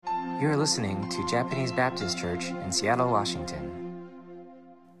You're listening to Japanese Baptist Church in Seattle, Washington.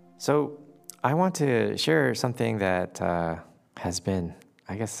 So I want to share something that has been,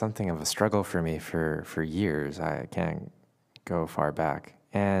 I guess, something of a struggle for me for years. I can't go far back.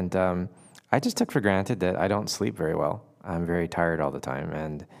 And I just took for granted that I don't sleep very well. I'm very tired all the time,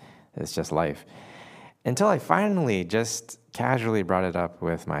 and it's just life. Until I finally just casually brought it up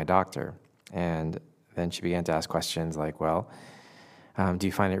with my doctor. And then she began to ask questions like, well, do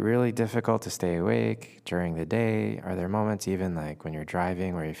you find it really difficult to stay awake during the day? Are there moments even like when you're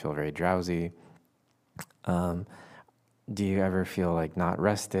driving where you feel very drowsy? Do you ever feel like not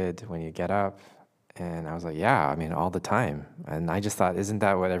rested when you get up? And I was like, yeah, I mean, all the time. And I just thought, isn't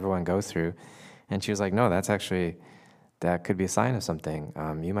that what everyone goes through? And she was like, no, that could be a sign of something.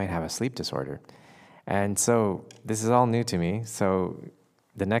 You might have a sleep disorder. And so this is all new to me. So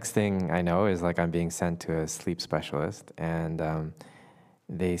the next thing I know is like I'm being sent to a sleep specialist, and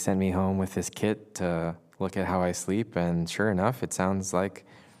they sent me home with this kit to look at how I sleep, and sure enough, it sounds like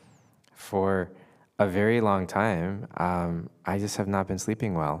for a very long time, I just have not been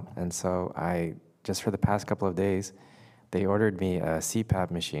sleeping well. And so just for the past couple of days, they ordered me a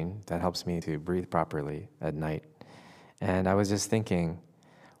CPAP machine that helps me to breathe properly at night. And I was just thinking,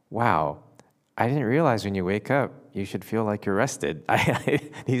 wow, I didn't realize when you wake up, you should feel like you're rested.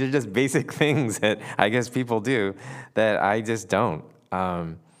 These are just basic things that I guess people do that I just don't.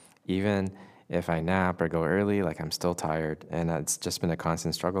 Even if I nap or go early, like I'm still tired, and it's just been a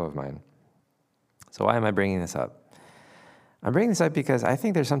constant struggle of mine. So why am I bringing this up? I'm bringing this up because I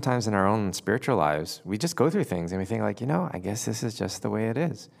think there's sometimes in our own spiritual lives, we just go through things and we think like, I guess this is just the way it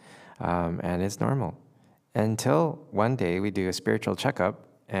is. And it's normal. Until one day we do a spiritual checkup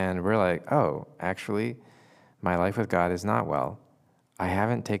and we're like, oh, actually, my life with God is not well. I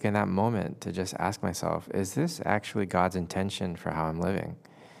haven't taken that moment to just ask myself, is this actually God's intention for how I'm living?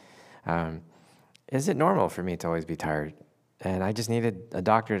 Is it normal for me to always be tired? And I just needed a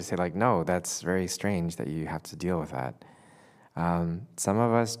doctor to say like, no, that's very strange that you have to deal with that. Some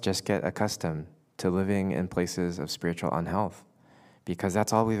of us just get accustomed to living in places of spiritual unhealth because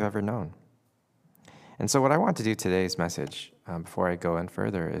that's all we've ever known. And so what I want to do today's message, before I go in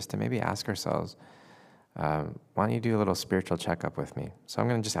further, is to maybe ask ourselves, why don't you do a little spiritual checkup with me? So I'm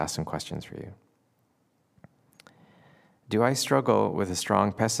going to just ask some questions for you. Do I struggle with a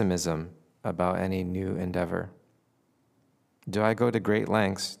strong pessimism about any new endeavor? Do I go to great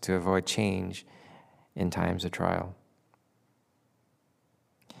lengths to avoid change in times of trial?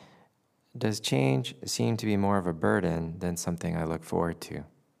 Does change seem to be more of a burden than something I look forward to?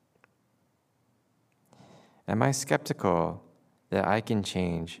 Am I skeptical that I can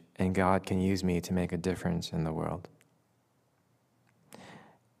change and God can use me to make a difference in the world?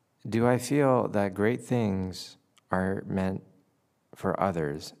 Do I feel that great things are meant for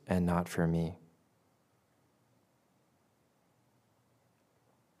others and not for me?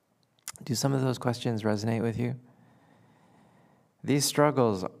 Do some of those questions resonate with you? These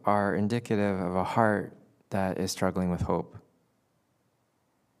struggles are indicative of a heart that is struggling with hope.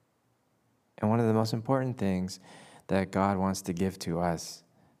 And one of the most important things that God wants to give to us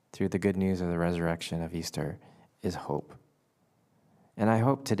through the good news of the resurrection of Easter is hope. And I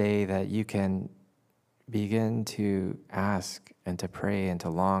hope today that you can begin to ask and to pray and to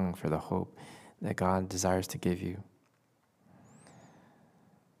long for the hope that God desires to give you.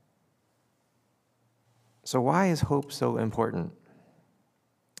 So why is hope so important?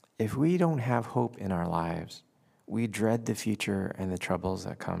 If we don't have hope in our lives, we dread the future and the troubles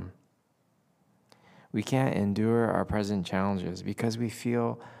that come. We can't endure our present challenges because we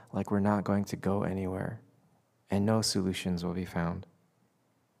feel like we're not going to go anywhere and no solutions will be found.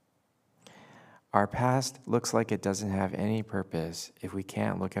 Our past looks like it doesn't have any purpose if we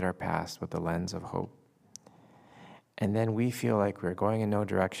can't look at our past with the lens of hope. And then we feel like we're going in no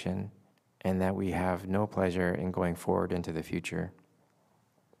direction and that we have no pleasure in going forward into the future.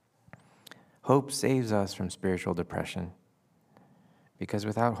 Hope saves us from spiritual depression because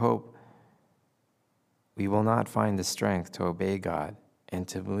without hope, we will not find the strength to obey God and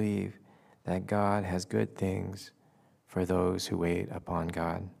to believe that God has good things for those who wait upon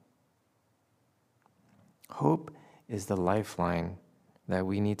God. Hope is the lifeline that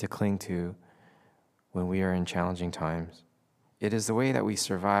we need to cling to when we are in challenging times. It is the way that we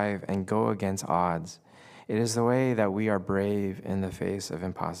survive and go against odds. It is the way that we are brave in the face of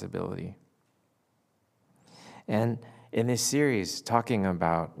impossibility. And in this series, talking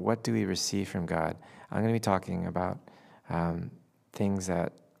about what do we receive from God, I'm going to be talking about things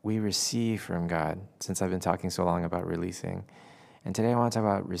that we receive from God, since I've been talking so long about releasing. And today I want to talk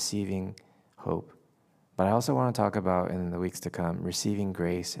about receiving hope But I also want to talk about, in the weeks to come, receiving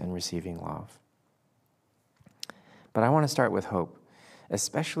grace and receiving love. But I want to start with hope,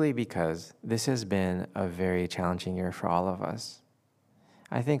 especially because this has been a very challenging year for all of us.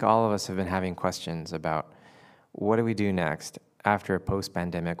 I think all of us have been having questions about what do we do next after a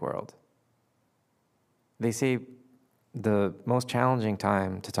post-pandemic world. They say the most challenging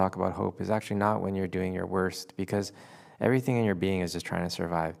time to talk about hope is actually not when you're doing your worst, because everything in your being is just trying to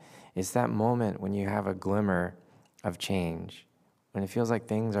survive. It's that moment when you have a glimmer of change, when it feels like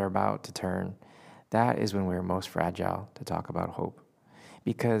things are about to turn. That is when we're most fragile to talk about hope,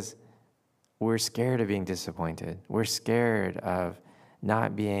 because we're scared of being disappointed. We're scared of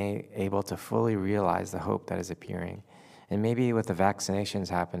not being able to fully realize the hope that is appearing. And maybe with the vaccinations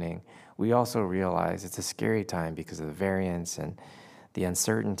happening, we also realize it's a scary time because of the variants and the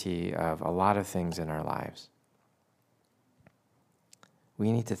uncertainty of a lot of things in our lives.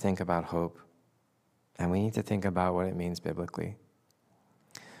 We need to think about hope, and we need to think about what it means biblically.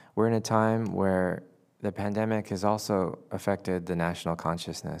 We're in a time where the pandemic has also affected the national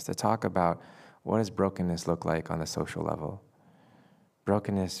consciousness to talk about what does brokenness look like on the social level,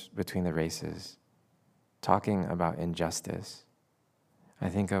 brokenness between the races, talking about injustice. I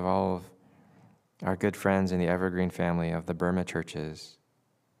think of all of our good friends in the Evergreen family of the Burma churches,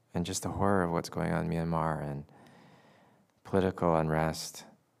 and just the horror of what's going on in Myanmar and political unrest.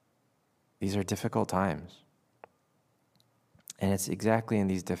 These are difficult times. And it's exactly in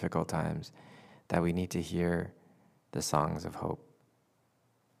these difficult times that we need to hear the songs of hope.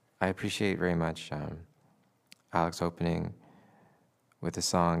 I appreciate very much Alex opening with the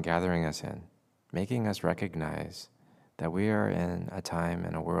song Gathering Us In, making us recognize that we are in a time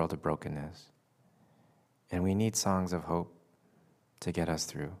and a world of brokenness. And we need songs of hope to get us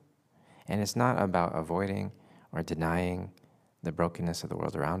through. And it's not about avoiding or denying the brokenness of the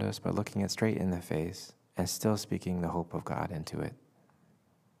world around us, but looking it straight in the face and still speaking the hope of God into it.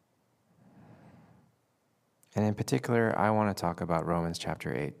 And in particular, I want to talk about Romans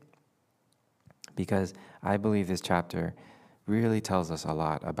chapter 8, because I believe this chapter really tells us a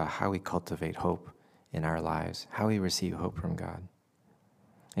lot about how we cultivate hope in our lives, how we receive hope from God.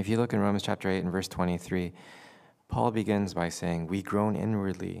 If you look in Romans chapter 8 and verse 23, Paul begins by saying, "We groan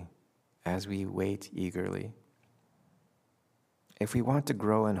inwardly as we wait eagerly." If we want to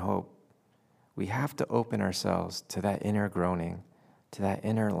grow in hope, we have to open ourselves to that inner groaning, to that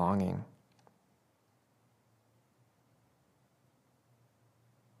inner longing.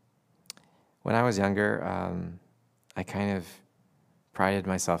 When I was younger, I kind of prided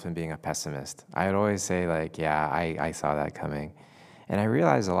myself in being a pessimist. I would always say, like, yeah, I saw that coming. And I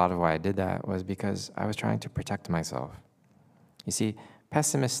realized a lot of why I did that was because I was trying to protect myself. You see,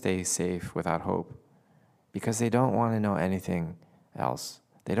 pessimists stay safe without hope because they don't want to know anything else.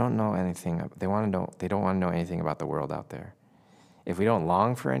 They don't know anything. They don't want to know anything about the world out there. If we don't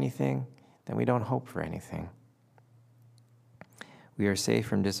long for anything, then we don't hope for anything. We are safe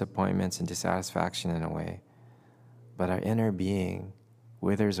from disappointments and dissatisfaction in a way, but our inner being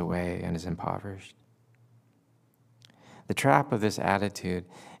withers away and is impoverished. The trap of this attitude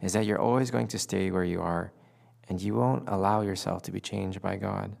is that you're always going to stay where you are, and you won't allow yourself to be changed by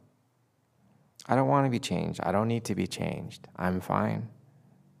God. I don't want to be changed. I don't need to be changed. I'm fine.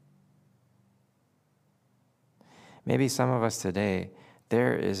 Maybe some of us today,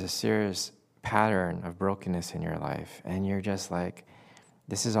 there is a serious pattern of brokenness in your life, and you're just like,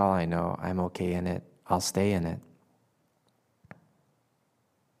 this is all I know. I'm okay in it. I'll stay in it.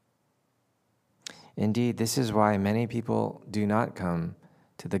 Indeed, this is why many people do not come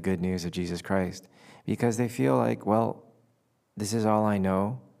to the good news of Jesus Christ, because they feel like, well, this is all I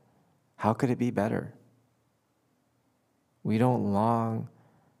know. How could it be better? We don't long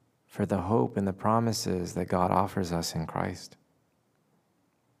for the hope and the promises that God offers us in Christ.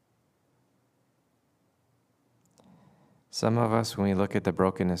 Some of us, when we look at the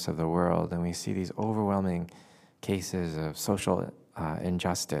brokenness of the world and we see these overwhelming cases of social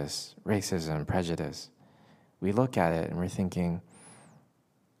injustice, racism, prejudice, we look at it and we're thinking,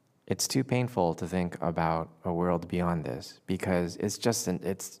 it's too painful to think about a world beyond this, because it's just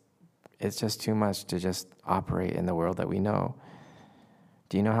too much to just operate in the world that we know.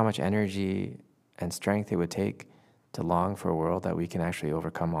 Do you know how much energy and strength it would take to long for a world that we can actually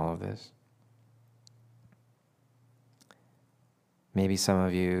overcome all of this? Maybe some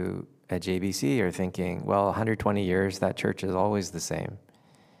of you at JBC are thinking, well, 120 years, that church is always the same.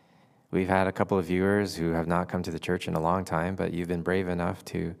 We've had a couple of viewers who have not come to the church in a long time, but you've been brave enough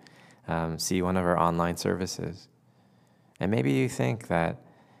to see one of our online services. And maybe you think that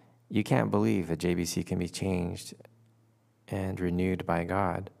you can't believe that JBC can be changed and renewed by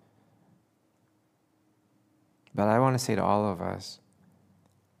God. But I want to say to all of us,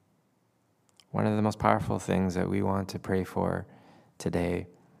 one of the most powerful things that we want to pray for today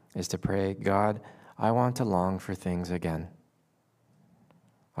is to pray, God, I want to long for things again.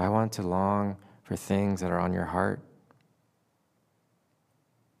 I want to long for things that are on your heart.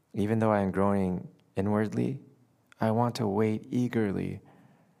 Even though I am growing inwardly, I want to wait eagerly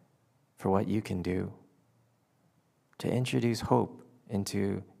for what you can do to introduce hope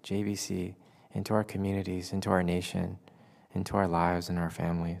into JBC, into our communities, into our nation, into our lives and our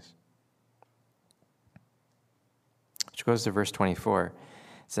families. Which goes to verse 24. It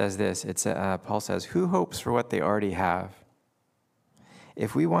says this, Paul says, who hopes for what they already have?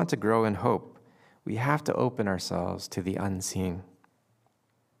 If we want to grow in hope, we have to open ourselves to the unseen.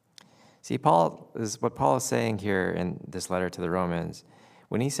 See, what Paul is saying here in this letter to the Romans,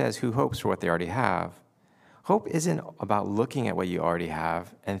 when he says who hopes for what they already have, hope isn't about looking at what you already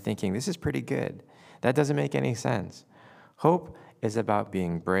have and thinking, this is pretty good. That doesn't make any sense. Hope is about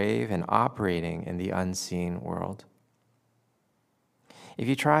being brave and operating in the unseen world. If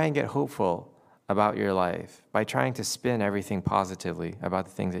you try and get hopeful about your life by trying to spin everything positively about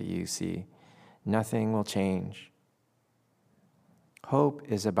the things that you see, nothing will change. Hope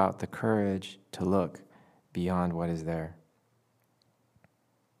is about the courage to look beyond what is there.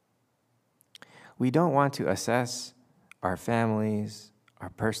 We don't want to assess our families, our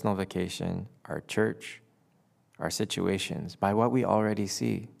personal vacation, our church, our situations by what we already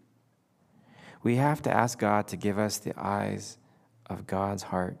see. We have to ask God to give us the eyes of God's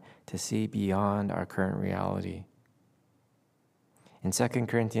heart to see beyond our current reality. In 2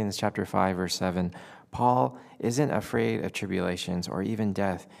 Corinthians chapter 5, verse 7, Paul isn't afraid of tribulations or even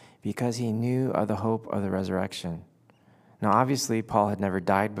death because he knew of the hope of the resurrection. Now, obviously, Paul had never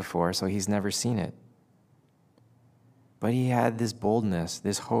died before, so he's never seen it. But he had this boldness,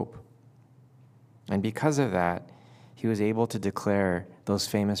 this hope. And because of that, he was able to declare those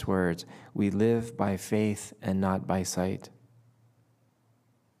famous words, "We live by faith and not by sight."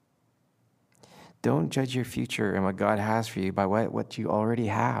 Don't judge your future and what God has for you by what you already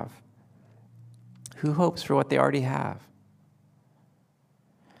have. Who hopes for what they already have?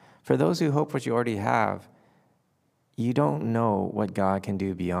 For those who hope what you already have, you don't know what God can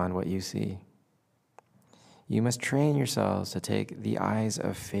do beyond what you see. You must train yourselves to take the eyes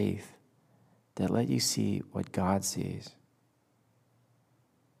of faith that let you see what God sees.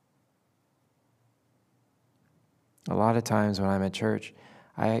 A lot of times when I'm at church,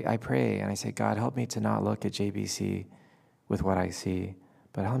 I pray and I say, God, help me to not look at JBC with what I see,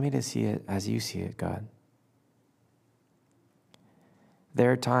 but help me to see it as you see it, God.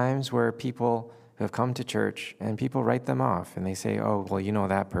 There are times where people have come to church and people write them off and they say, oh, well, you know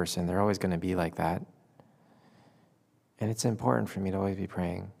that person, they're always going to be like that. And it's important for me to always be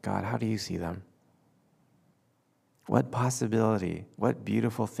praying, God, how do you see them? What possibility, what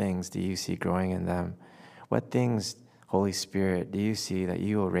beautiful things do you see growing in them? What things, Holy Spirit, do you see that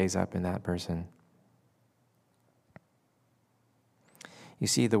you will raise up in that person? You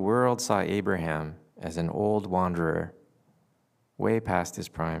see, the world saw Abraham as an old wanderer, way past his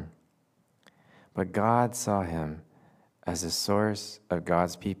prime. But God saw him as a source of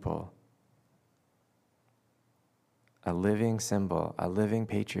God's people, a living symbol, a living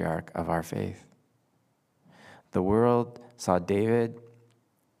patriarch of our faith. The world saw David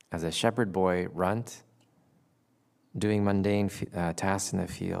as a shepherd boy runt, doing mundane tasks in the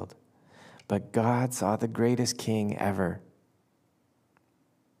field. But God saw the greatest king ever.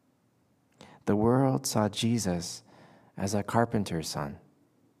 The world saw Jesus as a carpenter's son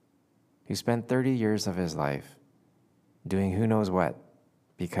who spent 30 years of his life doing who knows what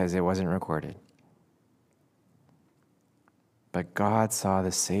because it wasn't recorded. But God saw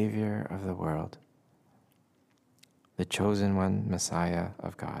the Savior of the world, the chosen one, Messiah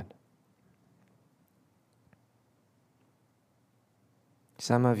of God.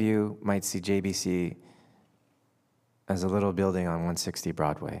 Some of you might see JBC as a little building on 160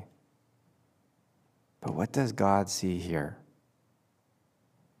 Broadway. But what does God see here?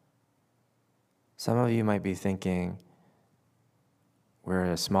 Some of you might be thinking, we're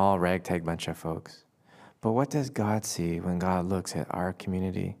a small ragtag bunch of folks. But what does God see when God looks at our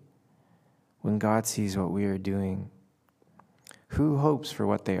community? When God sees what we are doing? Who hopes for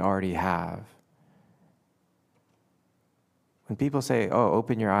what they already have? When people say, oh,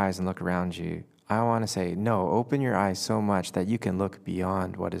 open your eyes and look around you, I want to say, no, open your eyes so much that you can look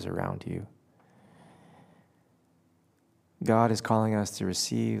beyond what is around you. God is calling us to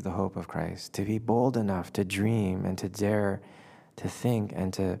receive the hope of Christ, to be bold enough to dream and to dare to think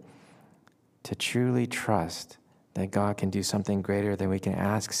and to truly trust that God can do something greater than we can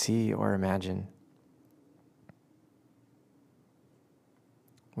ask, see, or imagine.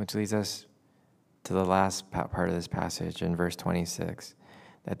 which leads us to the last part of this passage in verse 26,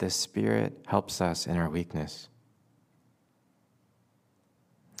 that the Spirit helps us in our weakness.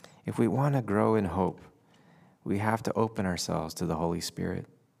 If we want to grow in hope, we have to open ourselves to the Holy Spirit,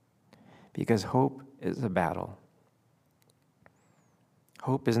 because hope is a battle.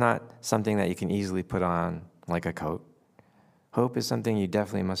 Hope is not something that you can easily put on like a coat. Hope is something you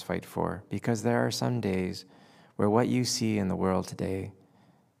definitely must fight for, because there are some days where what you see in the world today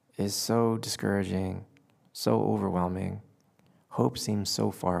is so discouraging, so overwhelming. Hope seems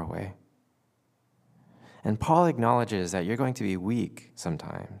so far away. And Paul acknowledges that you're going to be weak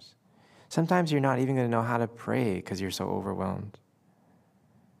sometimes. Sometimes you're not even going to know how to pray because you're so overwhelmed.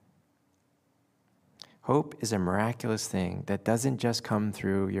 Hope is a miraculous thing that doesn't just come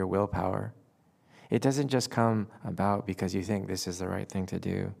through your willpower. It doesn't just come about because you think this is the right thing to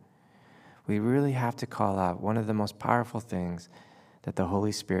do. We really have to call out one of the most powerful things that the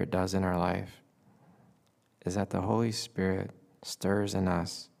Holy Spirit does in our life is that the Holy Spirit stirs in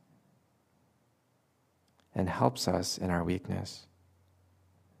us and helps us in our weakness.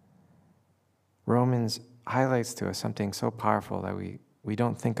 Romans highlights to us something so powerful that we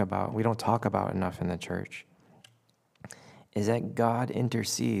don't think about, we don't talk about enough in the church, is that God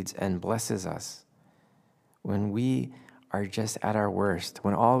intercedes and blesses us when we are just at our worst,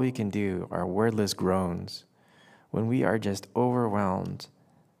 when all we can do are wordless groans, when we are just overwhelmed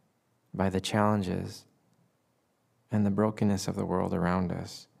by the challenges and the brokenness of the world around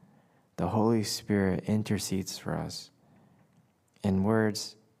us. The Holy Spirit intercedes for us in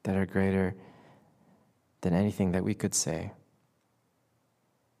words that are greater than anything that we could say.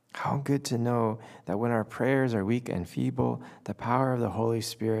 How good to know that when our prayers are weak and feeble, the power of the Holy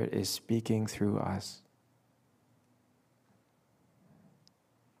Spirit is speaking through us.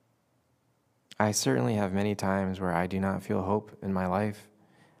 I certainly have many times where I do not feel hope in my life.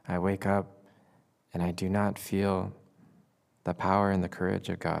 I wake up and I do not feel the power and the courage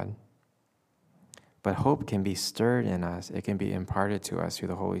of God. But hope can be stirred in us. It can be imparted to us through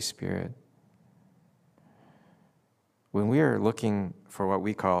the Holy Spirit. When we are looking for what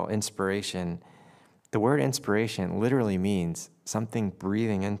we call inspiration, the word inspiration literally means something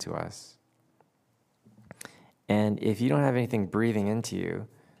breathing into us. And if you don't have anything breathing into you,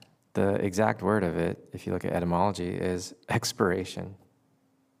 the exact word of it, if you look at etymology, is expiration.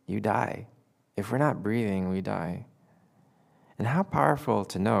 You die. If we're not breathing, we die. And how powerful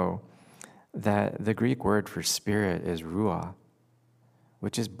to know that the Greek word for spirit is ruah,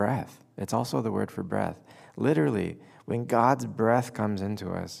 which is breath. It's also the word for breath. Literally, when God's breath comes into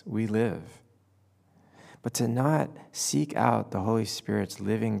us, we live. But to not seek out the Holy Spirit's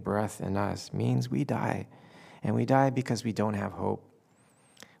living breath in us means we die. And we die because we don't have hope.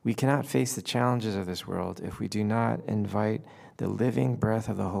 We cannot face the challenges of this world if we do not invite the living breath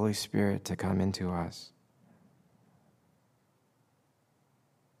of the Holy Spirit to come into us.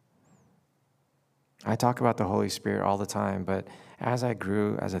 I talk about the Holy Spirit all the time, but as I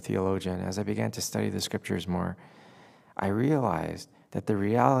grew as a theologian, as I began to study the scriptures more, I realized that the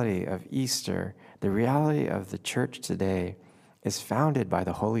reality of Easter, the reality of the church today, is founded by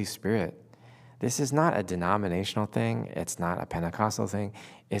the Holy Spirit. This is not a denominational thing. It's not a Pentecostal thing.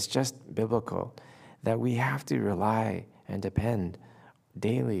 It's just biblical, that we have to rely and depend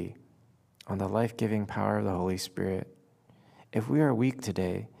daily on the life-giving power of the Holy Spirit. If we are weak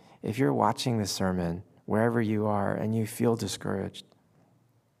today, if you're watching this sermon, wherever you are, and you feel discouraged,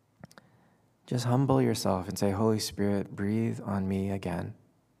 just humble yourself and say, Holy Spirit, breathe on me again.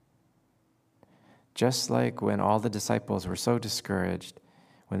 Just like when all the disciples were so discouraged,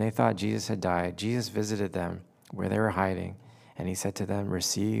 when they thought Jesus had died, Jesus visited them where they were hiding, and he said to them,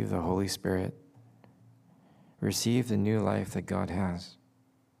 receive the Holy Spirit. Receive the new life that God has.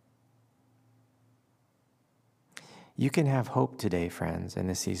 You can have hope today, friends, in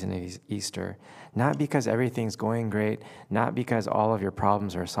the season of Easter, not because everything's going great, not because all of your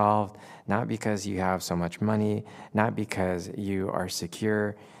problems are solved, not because you have so much money, not because you are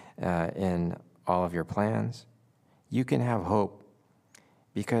secure in all of your plans. You can have hope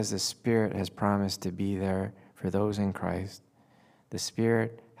because the Spirit has promised to be there for those in Christ. The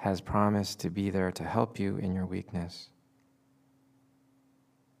Spirit has promised to be there to help you in your weakness.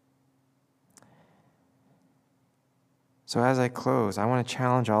 So as I close, I want to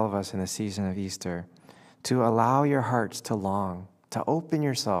challenge all of us in the season of Easter to allow your hearts to long, to open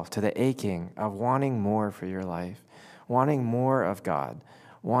yourself to the aching of wanting more for your life, wanting more of God,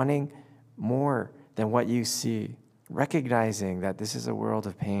 wanting more than what you see, recognizing that this is a world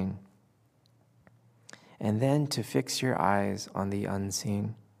of pain. And then to fix your eyes on the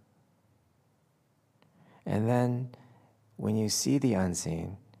unseen. And then when you see the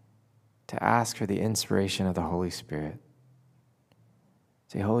unseen, to ask for the inspiration of the Holy Spirit.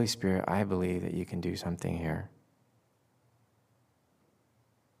 Say, Holy Spirit, I believe that you can do something here.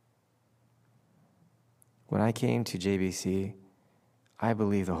 When I came to JBC, I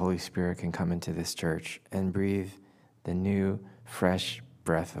believe the Holy Spirit can come into this church and breathe the new, fresh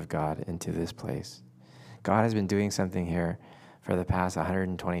breath of God into this place. God has been doing something here for the past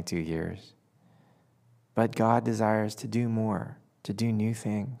 122 years. But God desires to do more, to do new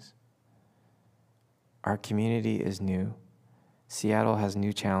things. Our community is new. Seattle has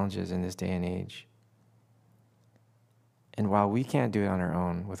new challenges in this day and age. And while we can't do it on our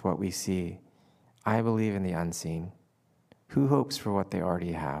own with what we see, I believe in the unseen. Who hopes for what they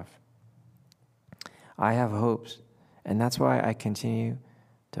already have? I have hopes, and that's why I continue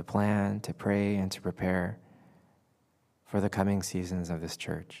to plan, to pray, and to prepare for the coming seasons of this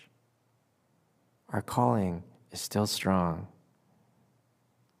church. Our calling is still strong.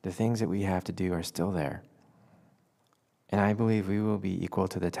 The things that we have to do are still there. And I believe we will be equal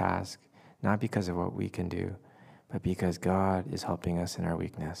to the task, not because of what we can do, but because God is helping us in our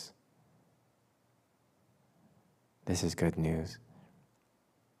weakness. This is good news.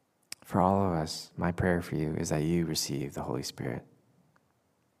 For all of us, my prayer for you is that you receive the Holy Spirit.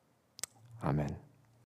 Amen.